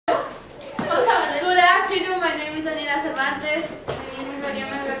is Anina Cervantes. My name is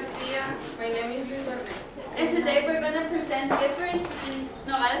Ariana Garcia. My name is Luis Bernal. And today we're going to present different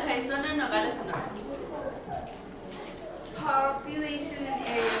Nogales, Arizona, and Nogales, Sonora. Population and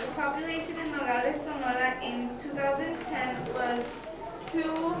area. The population in Nogales, Sonora in 2010 was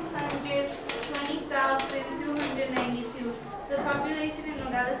 220,292. The population in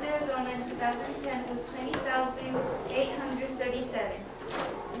Nogales, Arizona in 2010 was 20,837,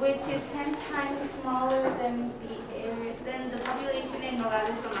 which is 10 times smaller than the population in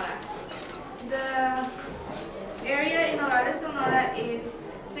Nogales, Sonora. The area in Nogales, Sonora is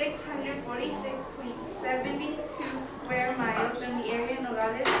 646.72 square miles, and the area in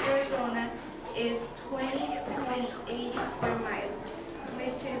Nogales, Arizona is 20.80 square miles,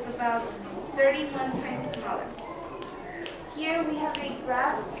 which is about 31 times smaller. Here we have a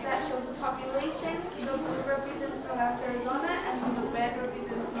graph that shows the population. The blue represents Nogales, Arizona, and the red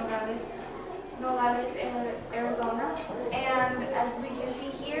represents Nogales, Arizona. And as we can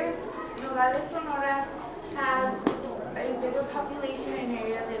see here, Nogales, Sonora has a bigger population and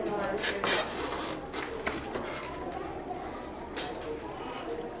area than Nogales, Arizona.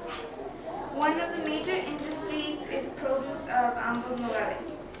 One of the major industries is produce of Ambos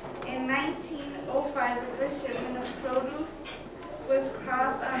Nogales. In 1905, the first shipment of produce was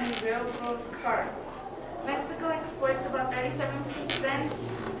crossed on a railroad car. Mexico exports about 37%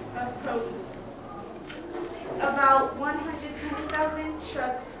 of produce. About 120,000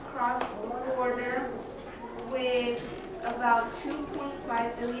 trucks cross the border with about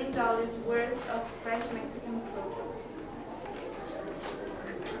 $2.5 billion worth of fresh Mexican produce.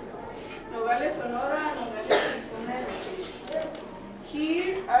 Nogales, Sonora, Nogales, Arizona.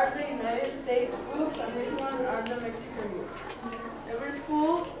 Here are the United States books and this one are the Mexican books. Every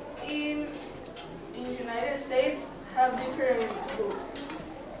school in the United States have different books.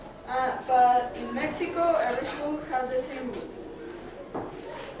 But in Mexico, every school have the same books.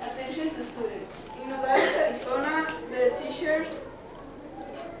 Attention to students. In Nogales, Arizona, the teachers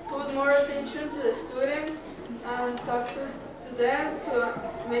put more attention to the students and talk to them to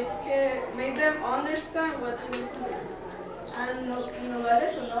make them understand what they need to learn. And in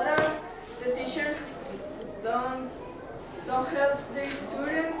Nogales, Sonora, the teachers don't help their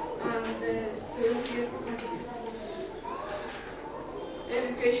students and the students get confused.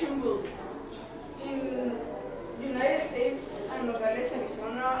 Education buildings. In United States and Nogales,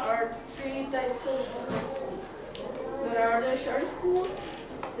 Arizona are three types of schools. There are the charter schools,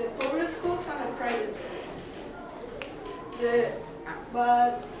 the public schools, and the private schools.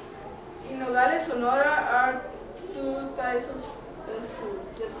 But in Nogales, Sonora are two types of schools,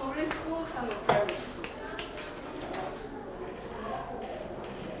 the public schools and the private schools.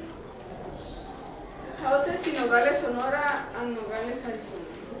 Houses in Nogales, Sonora and Nogales, Arizona.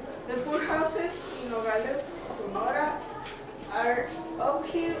 The poor houses in Nogales, Sonora are up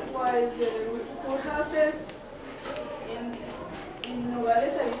here, while the poor houses in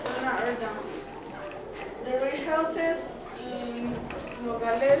Nogales, Arizona are down here. The rich houses in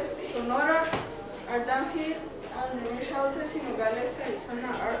Nogales, Sonora are down here, and the rich houses in Nogales, Arizona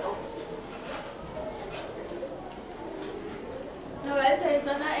are up here. Nogales,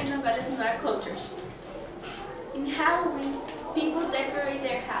 Arizona, and Nogales, Sonora cultures. In Halloween, people decorate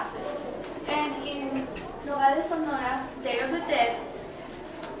their houses. And in Nogales, Sonora, Day of the Dead,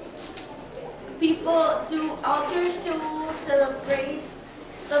 people do altars to celebrate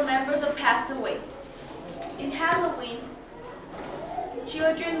the member that passed away. In Halloween,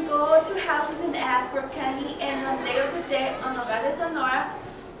 children go to houses and ask for candy, and on Day of the Dead on Nogales, Sonora,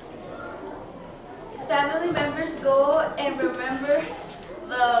 family members go and remember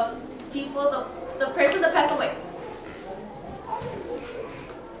the people, the person that passed away.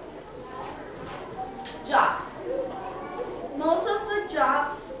 Jobs. Most of the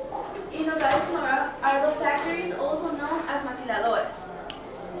jobs in Nogales, Sonora are the factories, also known as maquiladoras.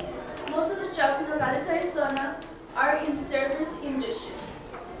 Most of the jobs in Nogales, Arizona are in service industries.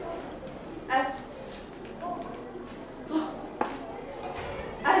 As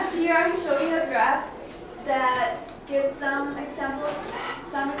here I'm showing a graph that gives some examples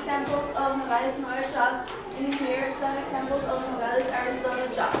of Nogales, Sonora jobs, and here some examples of Nogales, Arizona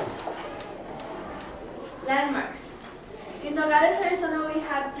jobs. Landmarks. In Nogales, Arizona, we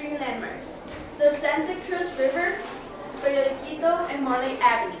have three landmarks: the Santa Cruz River, Periodiquito, and Morley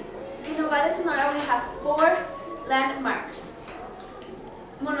Avenue. In Nogales, Sonora, we have four landmarks: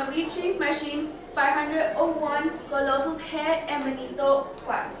 Monovici, Machine 501, Coloso's Head, and Benito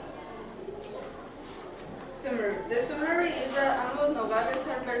Juárez. Summary. The summary is that Ambos Nogales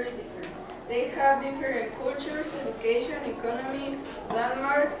are very different. They have different cultures, education, economy,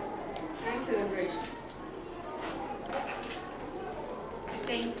 landmarks, and celebrations.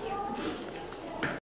 Thank you.